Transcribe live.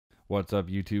What's up,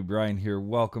 YouTube? Ryan here.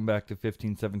 Welcome back to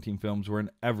 1517 Films, where in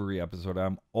every episode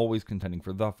I'm always contending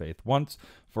for the faith, once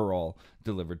for all,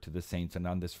 delivered to the saints. And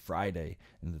on this Friday,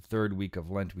 in the third week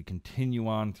of Lent, we continue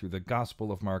on through the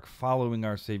Gospel of Mark, following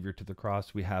our Savior to the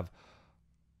cross. We have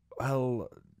a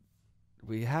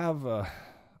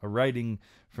writing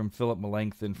from Philip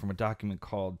Melanchthon from a document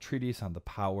called Treatise on the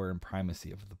Power and Primacy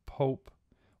of the Pope,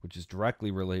 which is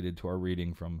directly related to our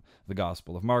reading from the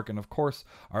Gospel of Mark. And of course,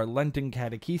 our Lenten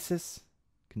Catechesis,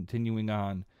 continuing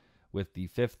on with the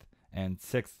fifth and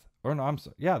sixth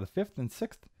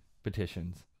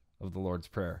petitions of the Lord's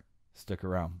Prayer. Stick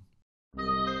around.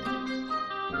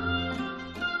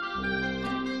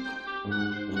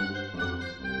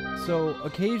 So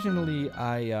occasionally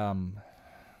I'm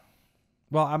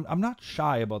not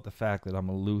shy about the fact that I'm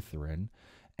a Lutheran,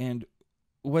 and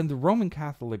when the Roman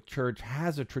Catholic Church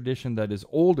has a tradition that is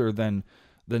older than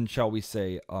shall we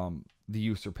say, the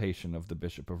usurpation of the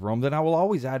Bishop of Rome, then I will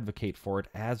always advocate for it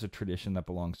as a tradition that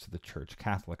belongs to the Church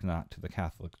Catholic, not to the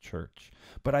Catholic Church.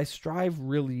 But I strive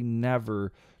really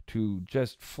never to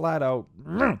just flat out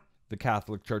the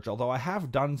Catholic Church, although I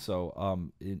have done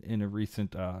so in a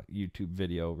recent YouTube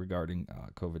video regarding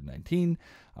COVID-19.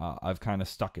 I've kind of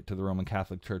stuck it to the Roman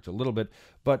Catholic Church a little bit,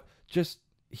 but just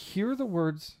hear the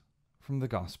words from the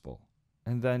gospel,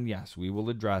 and then yes, we will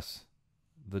address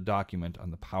the document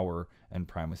on the power and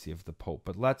primacy of the Pope.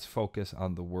 But let's focus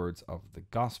on the words of the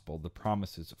gospel, the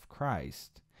promises of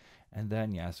Christ, and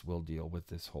then yes, we'll deal with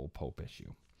this whole Pope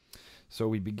issue. So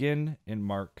we begin in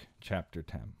Mark chapter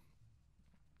 10.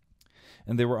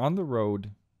 And they were on the road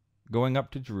going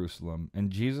up to Jerusalem, and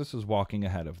Jesus was walking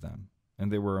ahead of them.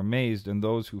 And they were amazed, and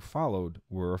those who followed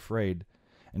were afraid.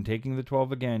 And taking the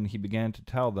 12 again, he began to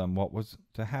tell them what was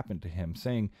to happen to him,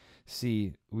 saying,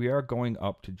 "See, we are going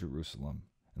up to Jerusalem,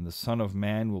 and the Son of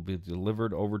Man will be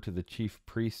delivered over to the chief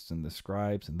priests and the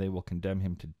scribes, and they will condemn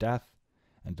him to death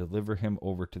and deliver him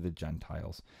over to the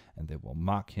Gentiles. And they will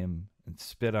mock him and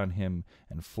spit on him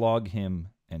and flog him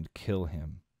and kill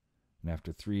him. And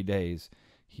after 3 days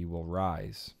he will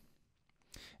rise."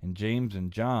 And James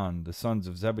and John, the sons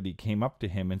of Zebedee, came up to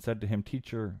him and said to him,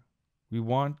 "Teacher, we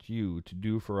want you to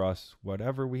do for us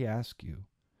whatever we ask you."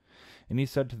 And he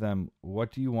said to them,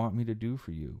 "What do you want me to do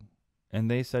for you?"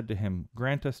 And they said to him,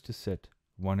 "Grant us to sit,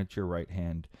 one at your right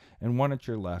hand and one at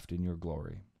your left in your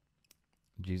glory."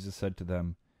 Jesus said to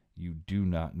them, "You do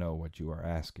not know what you are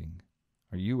asking.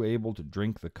 Are you able to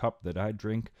drink the cup that I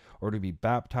drink, or to be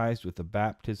baptized with the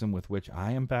baptism with which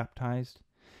I am baptized?"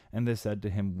 And they said to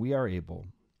him, "We are able."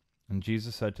 And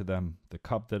Jesus said to them, "The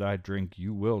cup that I drink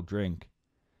you will drink,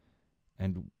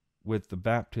 and with the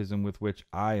baptism with which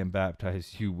I am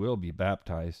baptized you will be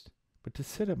baptized. But to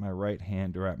sit at my right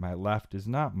hand or at my left is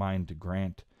not mine to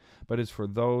grant, but is for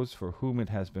those for whom it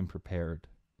has been prepared."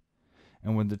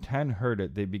 And when the 10 heard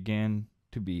it, they began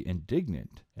to be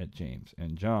indignant at James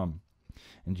and John.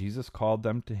 And Jesus called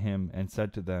them to him and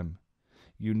said to them,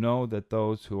 "You know that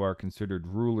those who are considered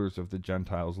rulers of the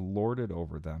Gentiles lord it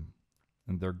over them,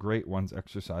 and their great ones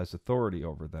exercise authority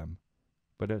over them.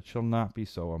 But it shall not be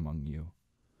so among you.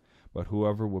 But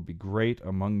whoever will be great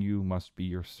among you must be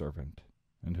your servant,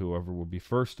 and whoever will be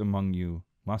first among you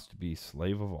must be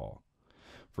slave of all.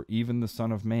 For even the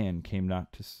Son of Man came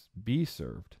not to be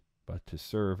served, but to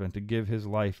serve, and to give his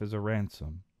life as a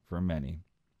ransom for many."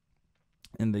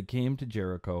 And they came to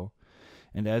Jericho,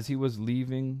 and as he was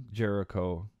leaving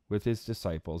Jericho with his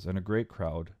disciples and a great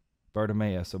crowd,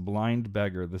 Bartimaeus, a blind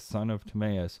beggar, the son of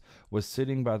Timaeus, was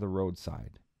sitting by the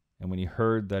roadside. And when he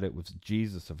heard that it was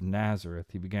Jesus of Nazareth,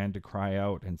 he began to cry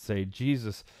out and say,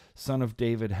 "Jesus, Son of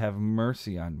David, have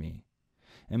mercy on me."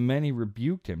 And many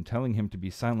rebuked him, telling him to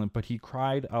be silent, but he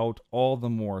cried out all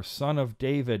the more, "Son of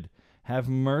David, have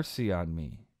mercy on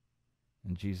me."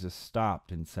 And Jesus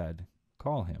stopped and said,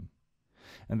 "Call him."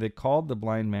 And they called the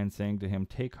blind man, saying to him,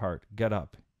 "Take heart, get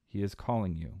up, he is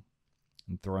calling you."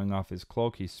 And throwing off his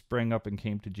cloak, he sprang up and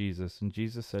came to Jesus. And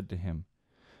Jesus said to him,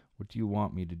 "What do you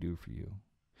want me to do for you?"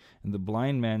 And the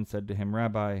blind man said to him,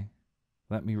 "Rabbi,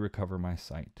 let me recover my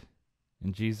sight."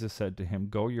 And Jesus said to him,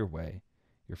 "Go your way,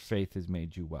 your faith has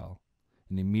made you well."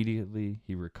 And immediately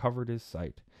he recovered his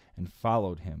sight and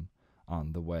followed him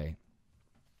on the way.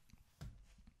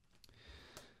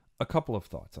 A couple of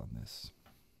thoughts on this.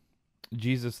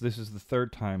 Jesus, this is the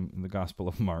third time in the Gospel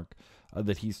of Mark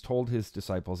that he's told his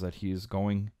disciples that he is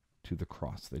going to the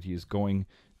cross, that he is going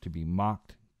to be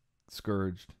mocked,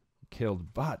 scourged,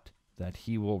 killed, but that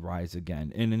he will rise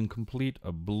again. And in complete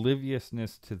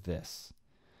obliviousness to this,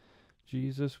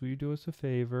 "Jesus, will you do us a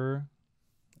favor?"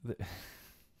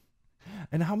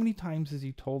 And how many times has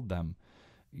he told them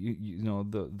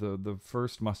The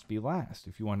first must be last.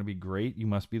 If you want to be great, you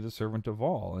must be the servant of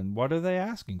all. And what are they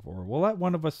asking for? Well, let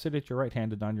one of us sit at your right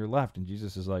hand and on your left. And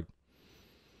Jesus is like,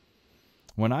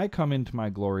 when I come into my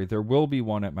glory, there will be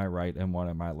one at my right and one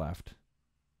at my left,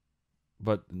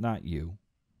 but not you.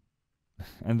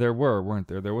 And there weren't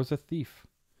there? There was a thief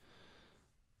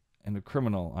and a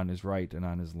criminal on his right and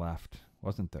on his left,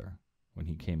 wasn't there, when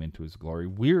he came into his glory?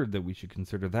 Weird that we should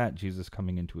consider that Jesus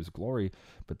coming into his glory,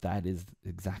 but that is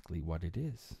exactly what it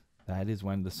is. That is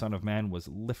when the Son of Man was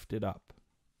lifted up.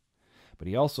 But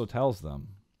he also tells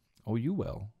them, oh, you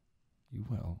will. You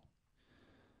will.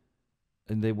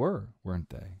 And they weren't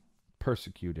they?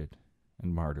 Persecuted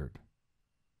and martyred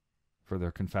for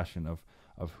their confession of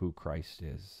who Christ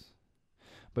is.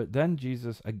 But then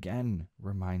Jesus again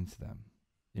reminds them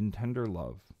in tender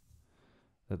love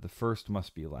that the first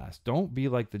must be last. Don't be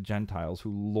like the Gentiles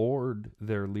who lord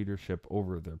their leadership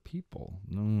over their people.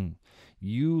 No.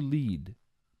 You lead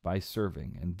by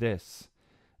serving. And this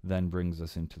then brings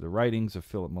us into the writings of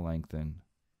Philip Melanchthon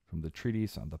from the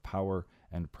Treatise on the Power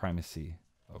and Primacy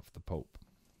of the Pope.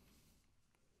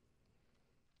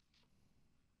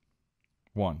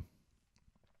 1.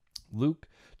 Luke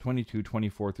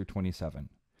 22:24 through 27.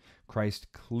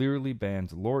 Christ clearly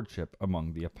bans lordship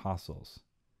among the apostles.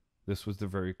 This was the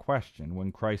very question.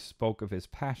 When Christ spoke of his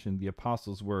passion, the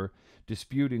apostles were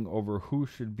disputing over who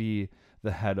should be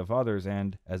the head of others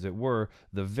and, as it were,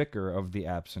 the vicar of the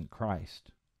absent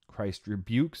Christ. Christ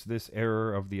rebukes this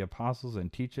error of the apostles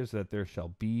and teaches that there shall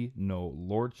be no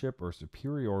lordship or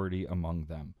superiority among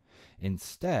them.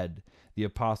 Instead, the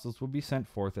apostles will be sent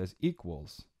forth as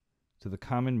equals to the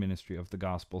common ministry of the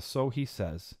gospel. So he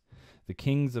says, the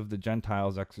kings of the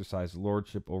Gentiles exercise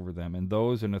lordship over them, and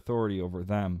those in authority over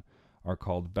them are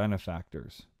called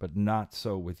benefactors, but not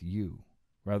so with you.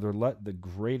 Rather, let the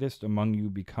greatest among you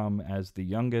become as the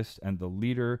youngest, and the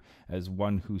leader as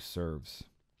one who serves.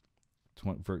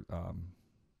 So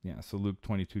Luke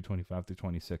 22:25 through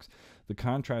 26. The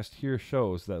contrast here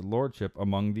shows that lordship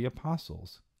among the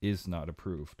apostles is not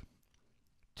approved.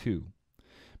 2.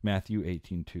 Matthew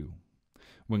 18:2.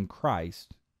 When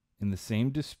Christ, in the same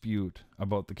dispute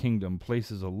about the kingdom,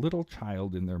 places a little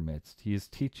child in their midst, he is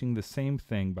teaching the same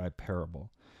thing by parable.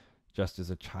 Just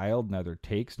as a child neither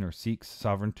takes nor seeks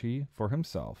sovereignty for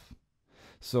himself,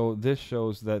 so this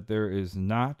shows that there is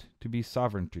not to be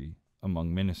sovereignty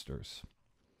among ministers.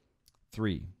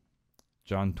 3.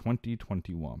 John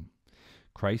 20:21.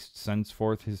 Christ sends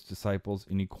forth his disciples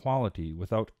in equality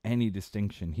without any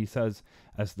distinction. He says,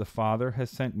 as the Father has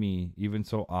sent me, even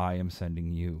so I am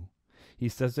sending you. He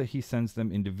says that he sends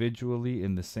them individually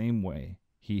in the same way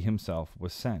he himself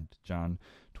was sent. John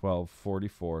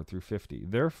 12:44 through 50.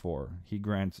 Therefore, he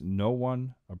grants no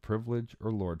one a privilege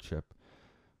or lordship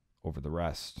over the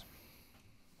rest.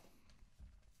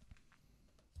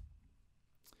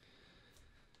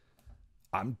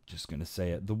 I'm just going to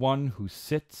say it. The one who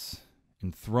sits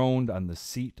enthroned on the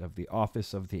seat of the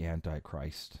office of the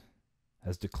Antichrist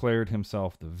has declared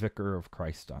himself the vicar of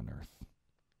Christ on earth.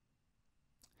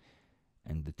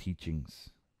 And the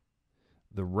teachings,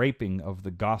 the raping of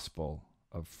the gospel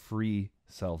of free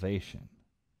salvation,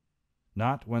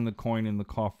 not when the coin in the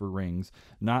coffer rings,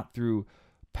 not through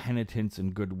penitence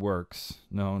and good works,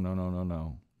 no,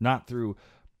 not through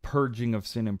purging of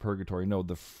sin and purgatory, no,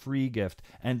 the free gift,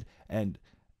 and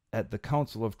at the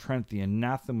Council of Trent, the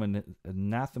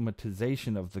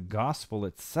anathematization of the gospel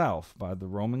itself by the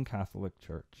Roman Catholic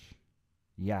Church.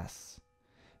 Yes,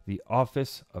 the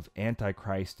office of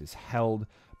Antichrist is held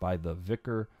by the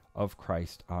vicar of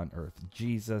Christ on earth.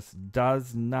 Jesus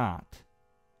does not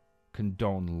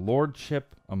condone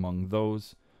lordship among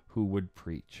those who would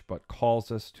preach, but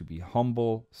calls us to be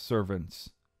humble servants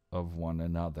of one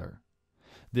another.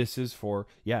 This is for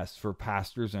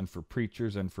pastors and for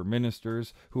preachers and for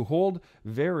ministers who hold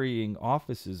varying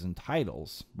offices and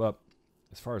titles. But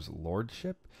as far as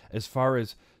lordship, as far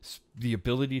as the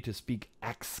ability to speak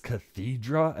ex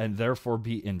cathedra and therefore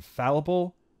be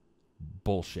infallible,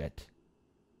 bullshit.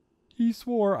 He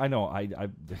swore. I know. I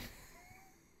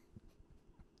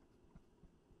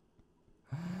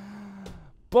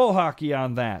bull hockey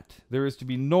on that. There is to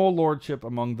be no lordship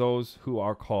among those who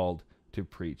are called to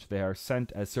preach. They are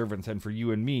sent as servants, and for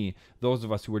you and me, those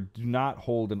of us who do not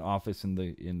hold an office in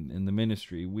the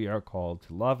ministry, we are called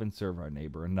to love and serve our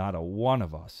neighbor, and not a one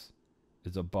of us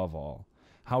is above all.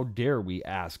 How dare we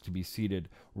ask to be seated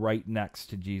right next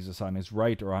to Jesus on his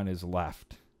right or on his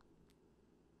left?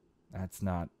 That's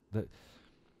not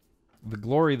the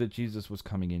glory that Jesus was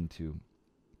coming into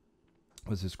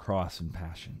was his cross and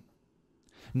passion.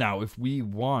 Now, if we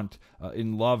want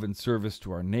in love and service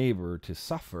to our neighbor to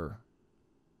suffer,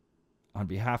 on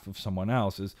behalf of someone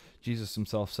else. As Jesus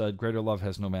himself said, greater love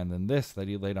has no man than this, that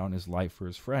he laid down his life for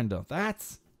his friend.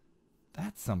 That's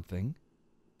something.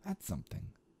 That's something.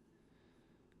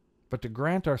 But to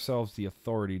grant ourselves the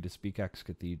authority to speak ex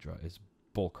cathedra is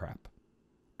bullcrap.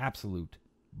 Absolute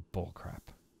bullcrap.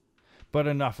 But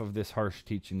enough of this harsh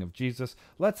teaching of Jesus.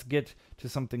 Let's get to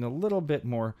something a little bit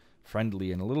more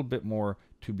friendly and a little bit more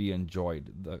to be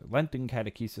enjoyed. The Lenten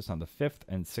Catechesis on the 5th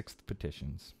and 6th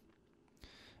petitions.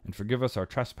 And forgive us our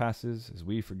trespasses as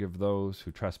we forgive those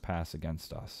who trespass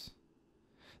against us.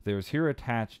 There is here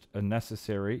attached a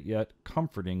necessary yet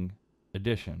comforting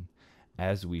addition,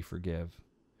 as we forgive.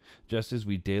 Just as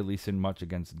we daily sin much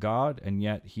against God, and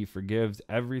yet he forgives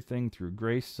everything through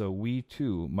grace, so we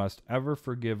too must ever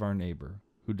forgive our neighbor,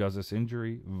 who does us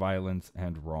injury, violence,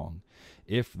 and wrong.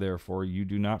 If, therefore, you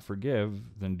do not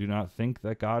forgive, then do not think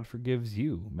that God forgives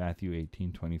you. Matthew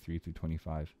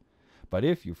 18:23-25. But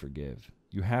if you forgive,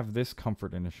 you have this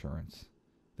comfort and assurance,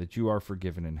 that you are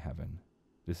forgiven in heaven.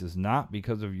 This is not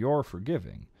because of your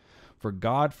forgiving, for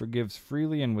God forgives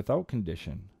freely and without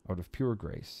condition, out of pure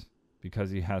grace,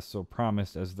 because he has so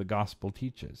promised, as the gospel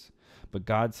teaches. But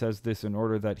God says this in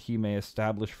order that he may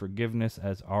establish forgiveness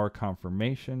as our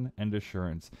confirmation and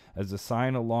assurance, as a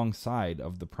sign alongside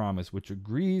of the promise, which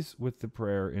agrees with the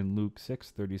prayer in Luke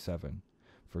 6:37.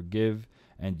 Forgive,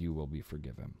 and you will be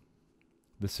forgiven.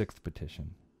 The 6th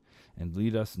petition. And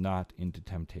lead us not into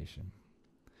temptation.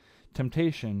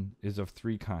 Temptation is of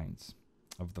 3 kinds: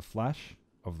 of the flesh,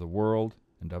 of the world,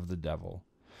 and of the devil.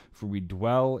 For we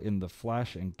dwell in the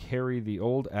flesh and carry the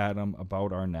old Adam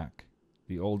about our neck.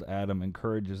 The old Adam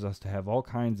encourages us to have all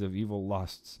kinds of evil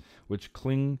lusts, which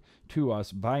cling to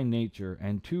us by nature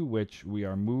and to which we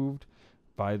are moved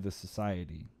by the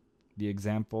society, the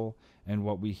example, and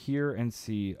what we hear and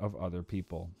see of other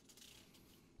people.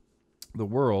 The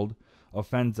world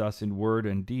offends us in word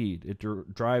and deed. It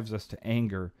drives us to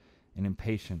anger and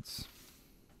impatience.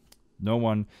 No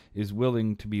one is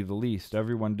willing to be the least.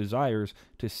 Everyone desires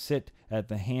to sit at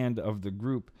the head of the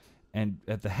group and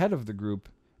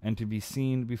to be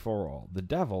seen before all. The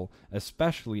devil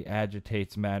especially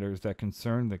agitates matters that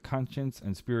concern the conscience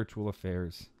and spiritual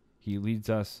affairs. He leads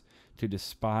us to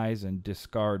despise and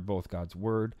discard both God's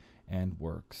word and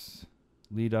works.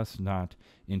 Lead us not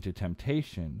into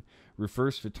temptation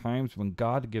refers to times when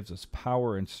God gives us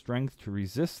power and strength to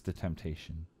resist the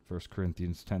temptation. 1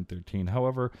 Corinthians 10:13.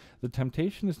 However, the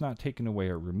temptation is not taken away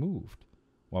or removed.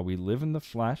 While we live in the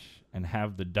flesh and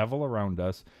have the devil around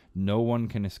us, no one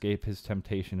can escape his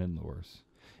temptation and lures.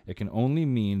 It can only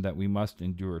mean that we must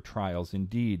endure trials,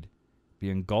 indeed, be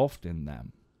engulfed in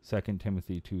them. 2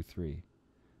 Timothy 2:3.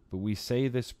 But we say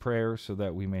this prayer so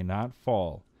that we may not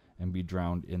fall and be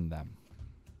drowned in them.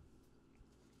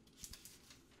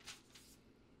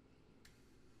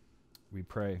 We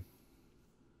pray.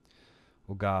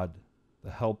 O God,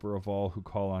 the helper of all who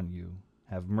call on you,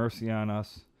 have mercy on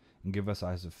us and give us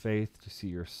eyes of faith to see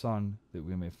your Son, that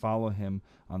we may follow him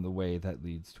on the way that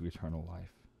leads to eternal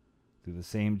life. Through the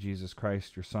same Jesus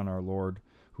Christ, your Son, our Lord,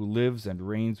 who lives and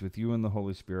reigns with you in the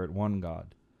Holy Spirit, one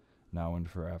God, now and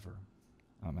forever.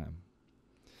 Amen.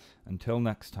 Until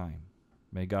next time,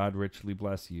 may God richly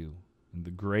bless you in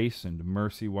the grace and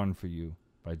mercy won for you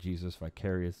by Jesus'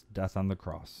 vicarious death on the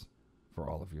cross for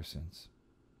all of your sins.